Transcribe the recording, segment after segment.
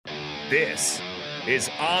This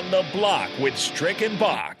is On the Block with Strick and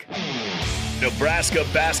Bach. Nebraska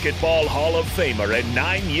Basketball Hall of Famer and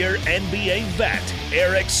 9-year NBA vet,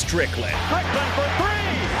 Eric Strickland. Strickland for three!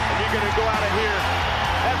 And you're going to go out of here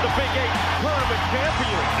as the Big 8 tournament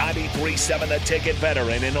champion. 93.7 The Ticket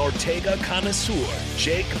veteran and Ortega connoisseur,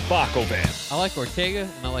 Jake Bakovan. I like Ortega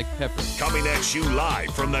and I like pepper. Coming at you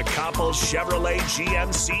live from the Coppel Chevrolet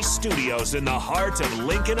GMC studios in the heart of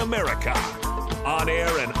Lincoln, America. On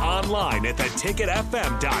air and online at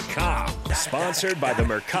theticketfm.com. Sponsored by the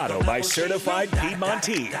Mercado by Certified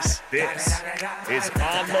Piedmontese. This is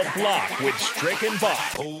On the Block with Strick and Bach.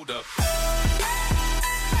 Hold up.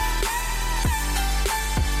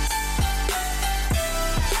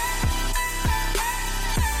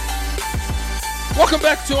 Welcome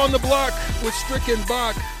back to On the Block with Strick and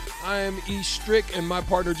Bach. I am E. Strick and my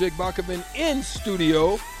partner Jake Bakovan in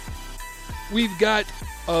studio. We've got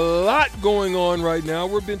a lot going on right now.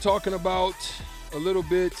 We've been talking about a little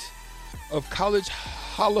bit of College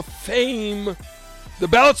Hall of Fame. The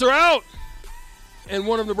ballots are out, and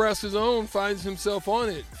one of Nebraska's own finds himself on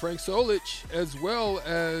it. Frank Solich, as well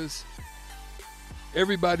as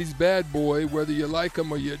everybody's bad boy, whether you like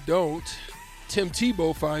him or you don't. Tim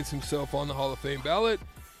Tebow finds himself on the Hall of Fame ballot.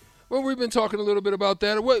 Well, we've been talking a little bit about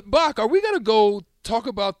that. What, Bach, are we going to go talk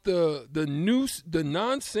about the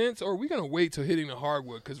nonsense, or are we going to wait till hitting the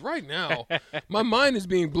hardwood? Because right now, my mind is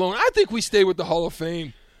being blown. I think we stay with the Hall of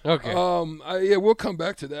Fame. Okay. Yeah, we'll come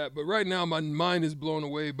back to that. But right now, my mind is blown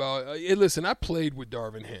away about listen, I played with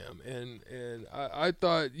Darvin Ham, and I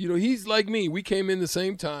thought, he's like me. We came in the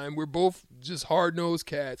same time. We're both just hard-nosed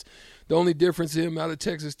cats. The only difference is him out of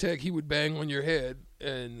Texas Tech, he would bang on your head,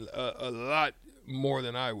 and a lot more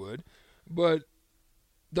than I would. But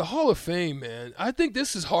the Hall of Fame, man, I think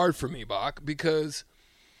this is hard for me, Bach, because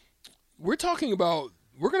we're going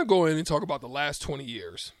to go in and talk about the last 20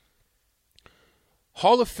 years.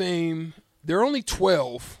 Hall of Fame, there are only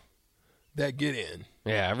 12 that get in.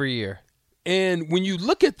 Yeah, every year. And when you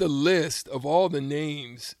look at the list of all the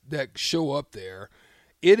names that show up there,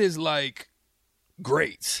 it is like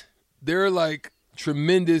greats. They're like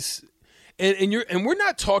tremendous. And we're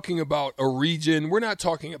not talking about a region. We're not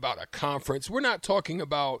talking about a conference. We're not talking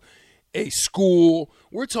about a school.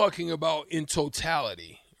 We're talking about in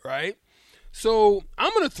totality, right? So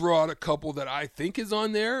I'm going to throw out a couple that I think is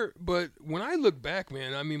on there. But when I look back,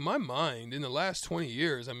 man, I mean, my mind in the last 20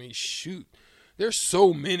 years, I mean, shoot, there's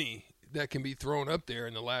so many that can be thrown up there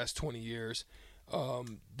in the last 20 years.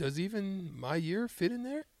 Does even my year fit in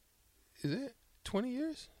there? Is it 20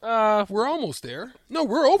 years? We're almost there. No,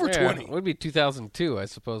 we're over 20. It would be 2002, I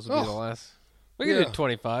suppose, would be the last. We could do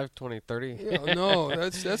 25, 20, 30. Yeah, no,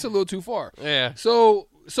 that's a little too far. Yeah. So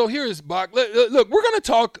here's Bach. Look, we're going to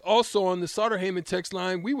talk also on the Sauter-Heyman text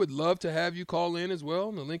line. We would love to have you call in as well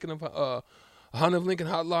on the Honda of Lincoln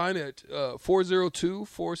hotline at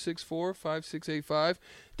 402-464-5685.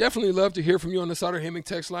 Definitely love to hear from you on the Sauter-Heyman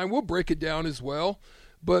text line. We'll break it down as well.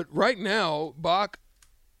 But right now, Bach,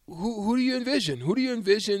 who do you envision? Who do you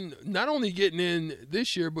envision not only getting in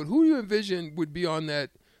this year, but who do you envision would be on that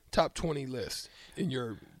top 20 list in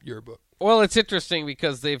your book? Well, it's interesting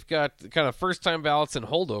because they've got kind of first-time ballots and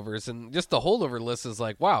holdovers, and just the holdover list is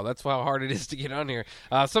like, wow, that's how hard it is to get on here.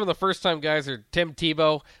 Some of the first-time guys are Tim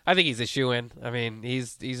Tebow. I think he's a shoo-in. I mean,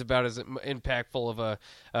 he's about as impactful of a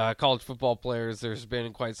college football player as there's been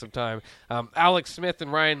in quite some time. Alex Smith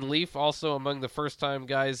and Ryan Leaf also among the first-time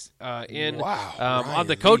guys in. Wow, on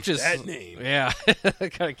the coaches, Leaf, that name. Yeah,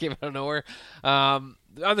 kind of came out of nowhere.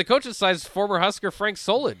 On the coach's side, former Husker Frank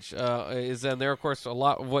Solich is in there. Of course, a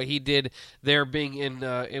lot of what he did there being in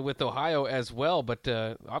with Ohio as well. But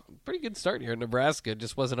pretty good start here in Nebraska.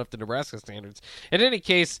 Just wasn't up to Nebraska standards. In any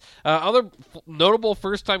case, other notable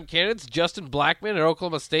first-time candidates, Justin Blackman at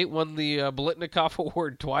Oklahoma State won the Biletnikoff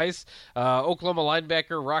Award twice. Oklahoma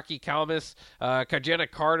linebacker Rocky Kalmus,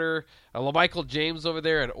 Kajana Carter, LaMichael James over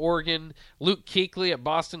there at Oregon, Luke Kuechly at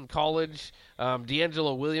Boston College,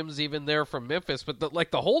 D'Angelo Williams even there from Memphis. But the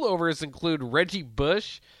holdovers include Reggie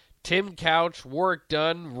Bush, Tim Couch, Warwick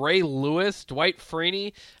Dunn, Ray Lewis, Dwight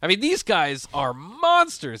Freeney. I mean, these guys are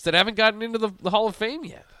monsters that haven't gotten into the Hall of Fame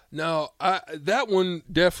yet. Now, that one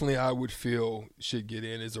definitely I would feel should get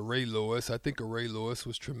in is a Ray Lewis. I think a Ray Lewis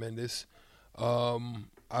was tremendous.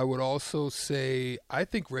 I would also say I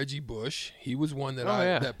think Reggie Bush. He was one that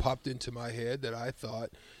that popped into my head that I thought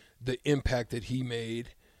the impact that he made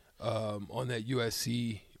on that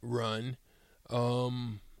USC run.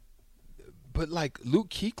 But like Luke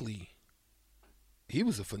Kuechly, he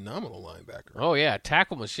was a phenomenal linebacker. Oh, yeah,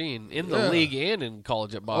 tackle machine in the league and in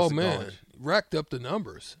college at Boston College. Racked up the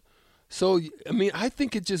numbers. So, I mean, I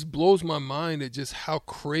think it just blows my mind at just how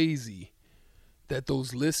crazy that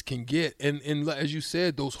those lists can get. And as you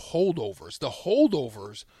said, those holdovers. The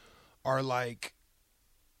holdovers are like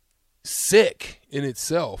sick in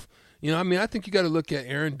itself. You know, I mean, I think you got to look at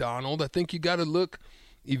Aaron Donald. I think you got to look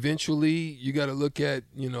eventually, you got to look at,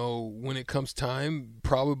 you know, when it comes time,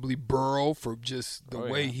 probably Burrow for just the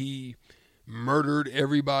way he murdered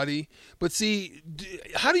everybody. But see,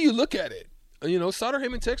 how do you look at it? You know, Sauter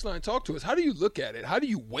Heyman text line, talk to us. How do you look at it? How do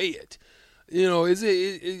you weigh it? You know, is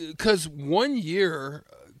it because 1 year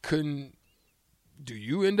do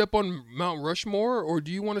you end up on Mount Rushmore, or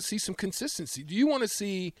do you want to see some consistency? Do you want to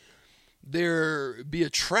see there be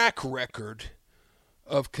a track record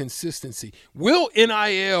of consistency? Will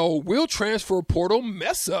transfer portal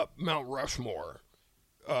mess up Mount Rushmore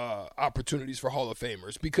opportunities for Hall of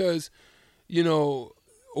Famers? Because, you know,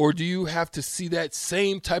 or do you have to see that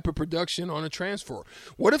same type of production on a transfer?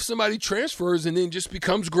 What if somebody transfers and then just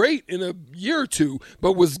becomes great in a year or two,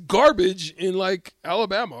 but was garbage in like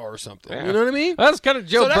Alabama or something? Yeah. You know what I mean? That's kind of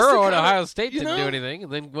Joe Burrow at Ohio State didn't do anything,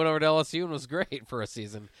 and then went over to LSU and was great for a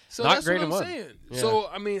season. So that's what I'm saying. Yeah. So,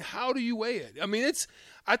 I mean, how do you weigh it? I mean,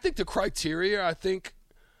 I think the criteria, the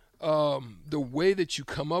way that you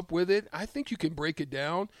come up with it, I think you can break it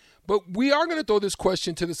down. But we are going to throw this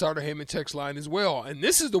question to the Sauter Heyman text line as well. And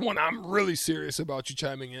this is the one I'm really serious about you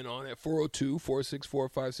chiming in on at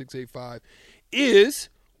 402-464-5685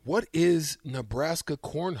 what is Nebraska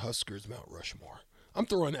Cornhuskers Mount Rushmore? I'm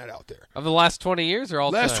throwing that out there. Of the last 20 years or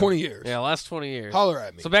all last 20 years? Yeah, last 20 years. Holler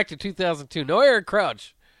at me. So back to 2002. No Eric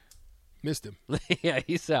Crouch. Missed him. Yeah,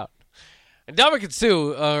 he's out. And Ndamukong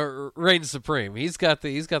Suh reigns supreme. He's got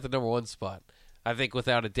the number one spot, I think,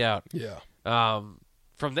 without a doubt. Yeah.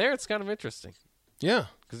 From there, it's kind of interesting. Yeah.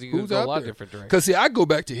 Because you can go a lot different directions. Because, see, I go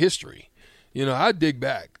back to history. You know, I dig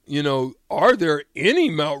back. You know, are there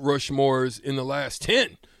any Mount Rushmores in the last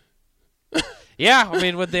 10? Yeah. I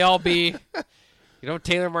mean, would they all be,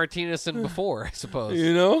 Taylor Martinez and before, I suppose.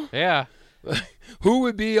 You know? Yeah. Who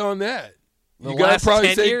would be on that? You got to probably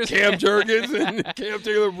 10 say years? Cam Jurgens and Cam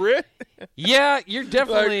Taylor-Britt? Yeah, you're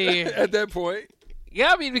definitely. At that point.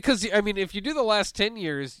 Yeah, I mean, because, if you do the last 10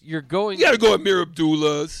 years, you're going. You got to go at Amir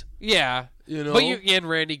Abdullah's. Yeah. You know? But and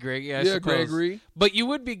Randy Gregg, I suppose. Gregory. But you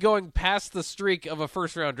would be going past the streak of a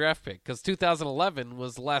first-round draft pick, because 2011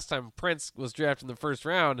 was the last time Prince was drafted in the first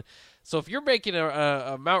round. So if you're making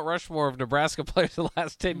a Mount Rushmore of Nebraska players in the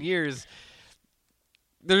last 10 years,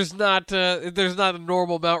 there's not a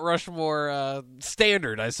normal Mount Rushmore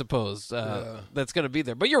standard, I suppose, that's going to be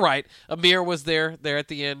there. But you're right. Amir was there at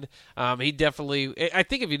the end. He definitely, I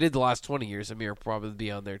think if you did the last 20 years, Amir would probably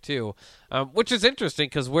be on there too, which is interesting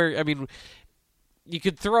because you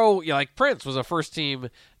could throw, like Prince was a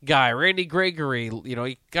first-team guy. Randy Gregory,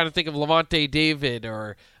 you got to think of Levante David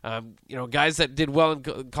or, guys that did well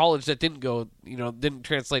in college that didn't go, didn't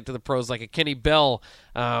translate to the pros, like a Kenny Bell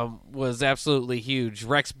was absolutely huge.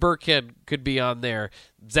 Rex Burkhead could be on there.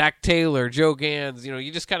 Zach Taylor, Joe Gans,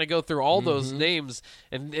 you just kind of go through all those names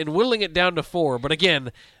and whittling it down to 4. But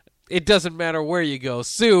again, it doesn't matter where you go.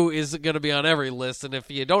 Suh is going to be on every list, and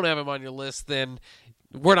if you don't have him on your list, then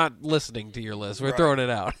we're not listening to your list. We're throwing it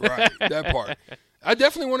out. Right, that part. I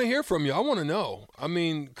definitely want to hear from you. I want to know. I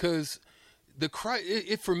mean, because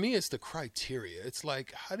for me, it's the criteria. It's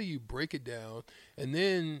like, how do you break it down? And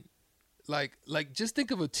then, like just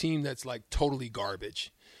think of a team that's like totally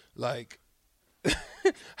garbage. Like,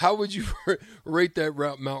 how would you rate that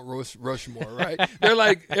Mount Rushmore? Right? They're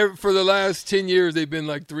like, for the last 10 years, they've been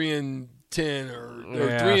like 3-10 or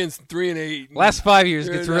 3-8. Last 5 years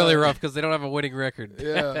gets really rough because they don't have a winning record.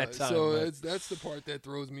 Yeah, that time, so that's the part that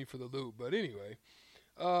throws me for the loop. But anyway,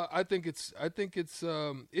 I think it's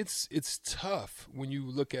tough when you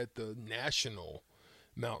look at the national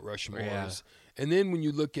Mount Rushmores, and then when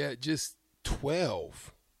you look at just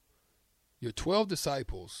 12, your 12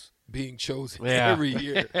 disciples being chosen every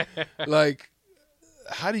year. Like,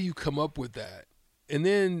 how do you come up with that? And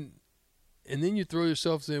then you throw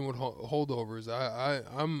yourselves in with holdovers. I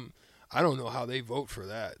don't know how they vote for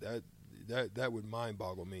that. That would mind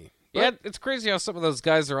boggle me. But, yeah, it's crazy how some of those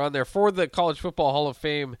guys are on there for the College Football Hall of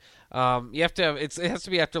Fame. You have to have it has to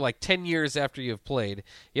be after like 10 years after you've played.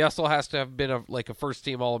 You also has to have been a first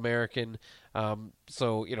team All-American.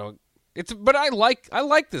 So but I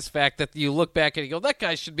like this fact that you look back and you go, that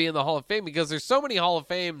guy should be in the Hall of Fame, because there's so many Hall of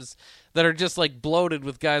Fames that are just like bloated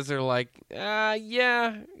with guys that are like,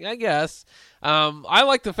 yeah, I guess. I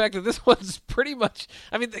like the fact that this one's pretty much,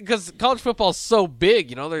 because college football is so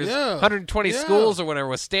big, there's 120 schools or whatever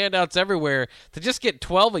with standouts everywhere. To just get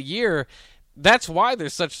 12 a year, that's why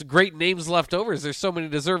there's such great names left over. Is there's so many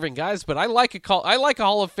deserving guys, but I like a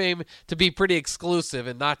Hall of Fame to be pretty exclusive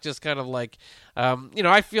and not just kind of like,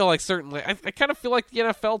 I feel like certainly I kind of feel like the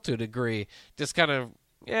NFL to a degree, just kind of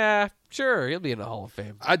sure he'll be in the Hall of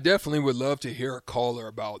Fame. I definitely would love to hear a caller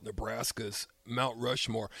about Nebraska's Mount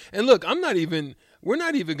Rushmore. And look, we're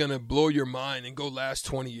not even gonna blow your mind and go last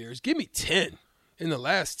 20 years. Give me 10 in the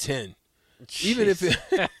last 10. Jeez. Even if it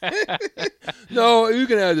no, you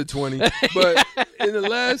can add the 20, but in the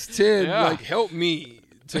last 10, help me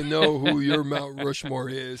to know who your Mount Rushmore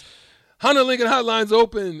is. Honda Lincoln Hotline's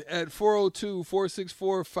open at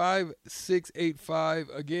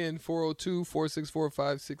 402-464-5685. Again,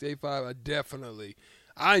 402-464-5685.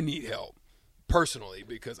 I need help personally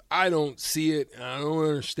because I don't see it and I don't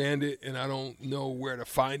understand it and I don't know where to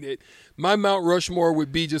find it. My Mount Rushmore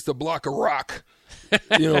would be just a block of rock.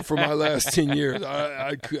 For my last 10 years,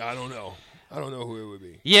 I don't know. I don't know who it would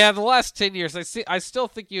be. Yeah, the last 10 years, I still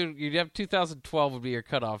think you'd have 2012 would be your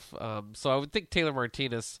cutoff. So I would think Taylor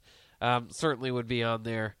Martinez certainly would be on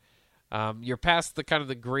there. You're past the kind of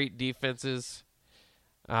the great defenses.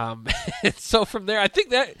 So from there, I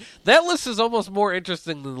think that list is almost more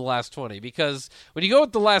interesting than the last 20 because when you go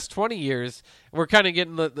with the last 20 years, we're kind of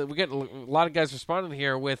getting we're getting a lot of guys responding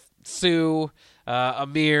here with Sue,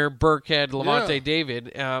 Amir, Burkhead, Lavonte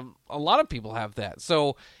David. A lot of people have that.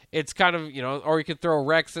 So it's kind of, or you could throw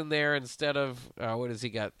Rex in there instead of, what has he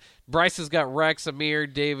got? Bryce has got Rex, Amir,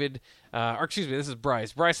 David, this is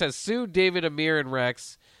Bryce. Bryce has Sue, David, Amir, and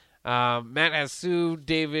Rex. Matt has Sue,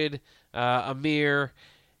 David, Amir,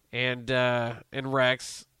 and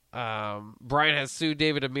Rex. Brian has Sue,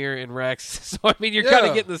 David, Amir, and Rex. So, I mean, you're kind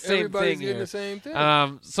of getting the same everybody's thing getting here. the same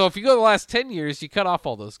thing. So if you go the last 10 years, you cut off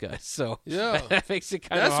all those guys. So that makes it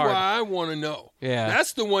kind of hard. That's why I want to know. Yeah.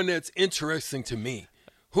 That's the one that's interesting to me.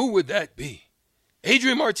 Who would that be?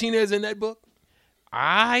 Adrian Martinez in that book?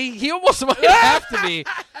 He almost might have to be.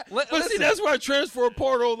 See, that's why transfer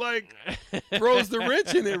portal throws the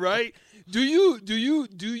wrench in it, right? Do you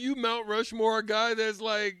Mount Rushmore a guy that's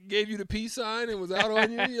gave you the peace sign and was out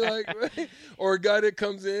on you? You're right? Or a guy that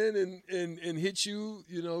comes in and hits you,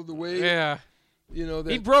 the way that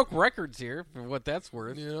he broke records here for what that's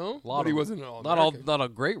worth. But he wasn't all not all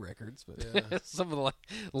great records, but some of the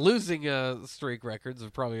losing streak records are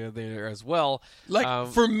probably there as well.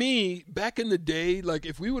 For me, back in the day,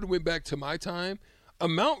 if we would have went back to my time, a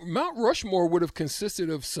Mount Rushmore would have consisted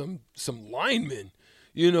of some linemen.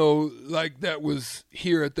 That was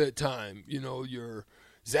here at that time. Your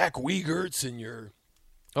Zach Wiegerts and your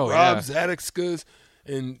Rob Zadikskas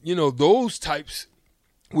and, those types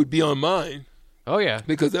would be on mine. Oh, yeah.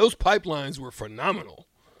 Because those pipelines were phenomenal.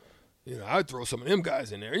 I'd throw some of them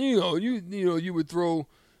guys in there. You would throw,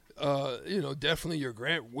 definitely your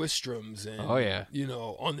Grant Wistroms and,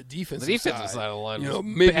 on the defensive side of the line.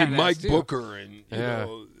 Maybe Mike Booker and,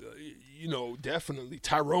 definitely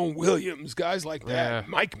Tyrone Williams, guys like that. Yeah.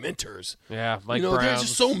 Mike Mentors. Yeah, Mike Browns. There's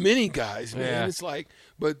just so many guys, man. Yeah. It's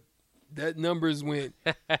but that numbers went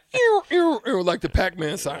like the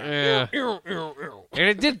Pac-Man sign. Yeah. And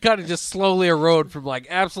it did kind of just slowly erode from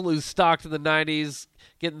absolute stock to the 90s,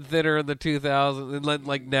 getting thinner in the 2000s, and then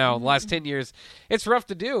now, last 10 years, it's rough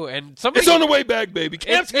to do. And it's on the way back, baby.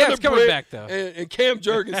 Cam's it's coming back, though. And Cam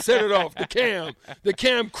Jurgens set it off. The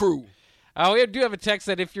Cam crew. We do have a text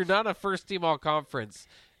that if you're not a first team all conference,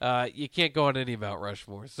 you can't go on any Mount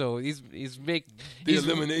Rushmore. So he's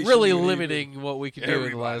really limiting what we can do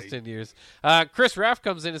in the last 10 years. Chris Raff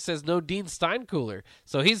comes in and says no Dean Steinkühler.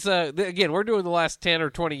 So he's again, we're doing the last 10 or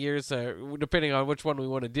 20 years, depending on which one we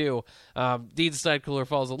want to do. Dean Steinkühler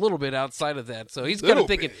falls a little bit outside of that. So he's kind of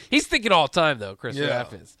thinking he's thinking all time though. Chris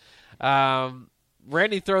Raff is.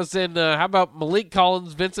 Randy throws in how about Malik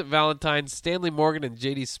Collins, Vincent Valentine, Stanley Morgan, and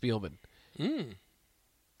J.D. Spielman. You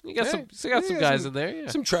got some guys in there. Yeah.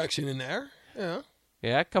 Some traction in there. Yeah.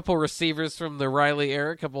 Yeah, a couple receivers from the Riley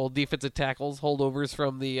era, a couple defensive tackles, holdovers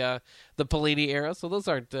from the Pelini era. So those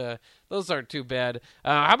aren't too bad.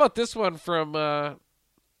 How about this one from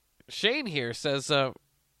Shane here? Says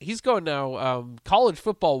he's going now college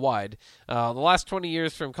football wide. The last 20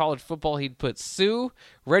 years from college football, he'd put Sue,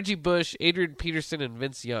 Reggie Bush, Adrian Peterson, and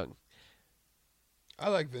Vince Young. I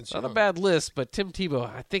like Vince Young. Not a bad list, but Tim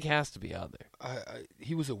Tebow, I think, has to be on there.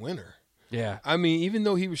 He was a winner. Yeah. I mean, even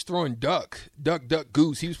though he was throwing duck,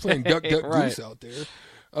 goose, he was playing duck, right. goose out there.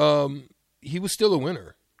 He was still a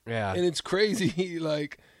winner. Yeah. And it's crazy,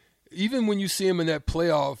 even when you see him in that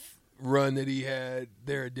playoff run that he had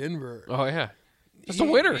there at Denver. Oh, yeah. Just a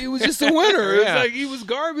winner. He was just a winner. Yeah. It's he was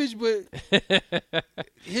garbage, but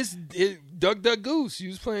his duck, goose. He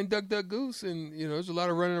was playing duck, goose, and there's a lot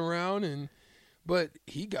of running around. but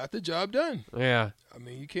he got the job done. Yeah. I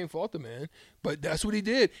mean, you can't fault the man, but that's what he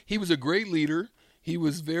did. He was a great leader. He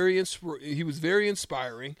was very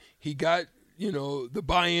inspiring. He got, the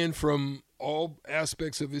buy-in from all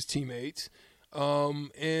aspects of his teammates,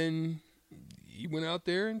 and he went out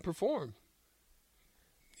there and performed.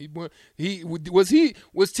 Was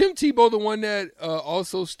Tim Tebow the one that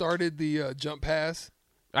also started the jump pass?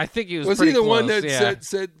 I think he was. Was pretty he the close, one that yeah. said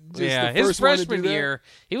just yeah, the his first one to do freshman that? year,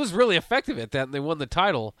 he was really effective at that, and they won the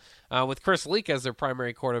title with Chris Leak as their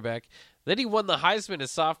primary quarterback. Then he won the Heisman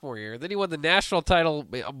his sophomore year. Then he won the national title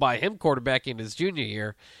by him quarterbacking his junior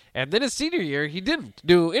year. And then his senior year, he didn't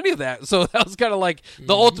do any of that. So that was kind of like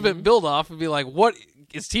the ultimate build-off and be like, what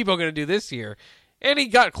is Tebow going to do this year? And he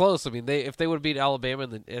got close. I mean, if they would have beat Alabama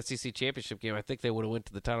in the SEC championship game, I think they would have went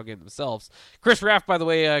to the title game themselves. Chris Raff, by the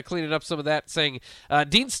way, cleaning up some of that, saying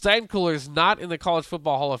Dean Steinkuhler is not in the College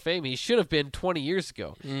Football Hall of Fame. He should have been 20 years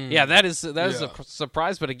ago. Yeah, that is a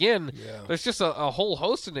surprise. But again, there's just a whole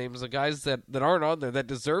host of names of guys that aren't on there that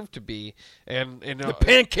deserve to be, and the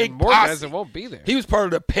Pancake and more Posse. guys that won't be there. He was part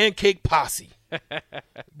of the Pancake Posse.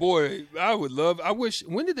 Boy, I wish.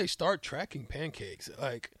 When did they start tracking pancakes?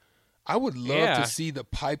 I would love to see the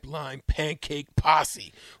Pipeline Pancake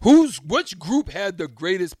Posse. Which group had the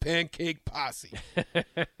greatest pancake posse?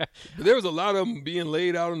 There was a lot of them being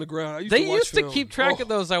laid out on the ground. They used to keep track of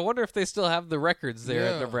those. I wonder if they still have the records there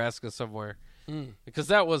at Nebraska somewhere. Because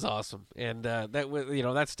that was awesome, and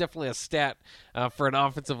that's definitely a stat for an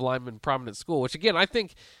offensive lineman prominent school. Which again, I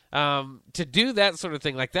think to do that sort of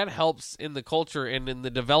thing like that helps in the culture and in the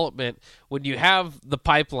development when you have the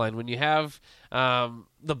pipeline, when you have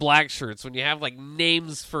the black shirts, when you have like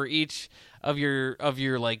names for each of your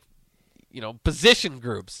position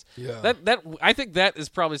groups. Yeah. That I think that is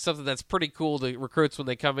probably something that's pretty cool to recruits when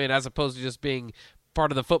they come in, as opposed to just being part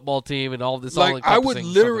of the football team and all this. I would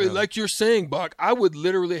literally, like you're saying, Buck, I would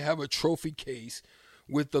literally have a trophy case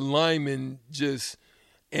with the linemen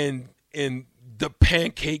and the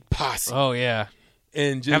Pancake Posse. Oh yeah,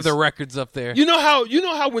 and just have the records up there. You know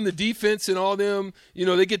how when the defense and all them,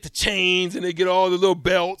 they get the chains and they get all the little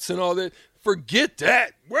belts and all that. Forget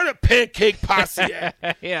that. Where the Pancake Posse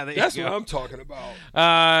at? Yeah, that's what I'm talking about.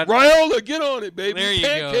 Raiola, get on it, baby. There you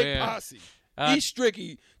Pancake go, Posse. East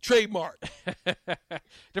Stricky trademark.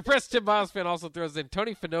 Depressed Tim Miles fan also throws in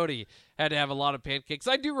Tony Finotti had to have a lot of pancakes.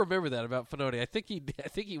 I do remember that about Finotti. I think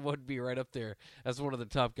he would be right up there as one of the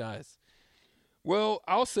top guys. Well,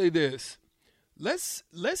 I'll say this: let's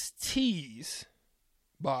tease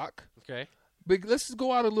Bach. Okay. But let's just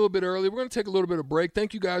go out a little bit early. We're going to take a little bit of break.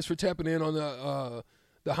 Thank you guys for tapping in on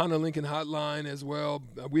the Honda Lincoln hotline as well.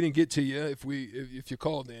 We didn't get to you if you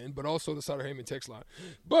called in, but also the Sutter Heyman text line.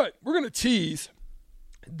 But we're going to tease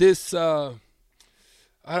this. I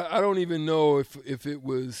don't even know if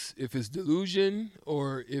it's delusion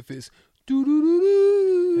or if it's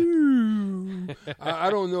I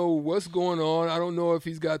don't know what's going on. I don't know if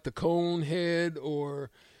he's got the cone head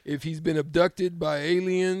or if he's been abducted by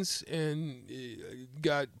aliens and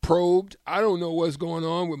got probed. I don't know what's going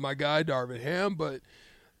on with my guy Darvin Ham, but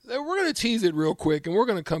we're going to tease it real quick, and we're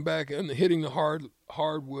going to come back and hitting the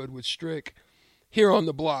hardwood with Strick here on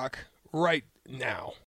the block right now.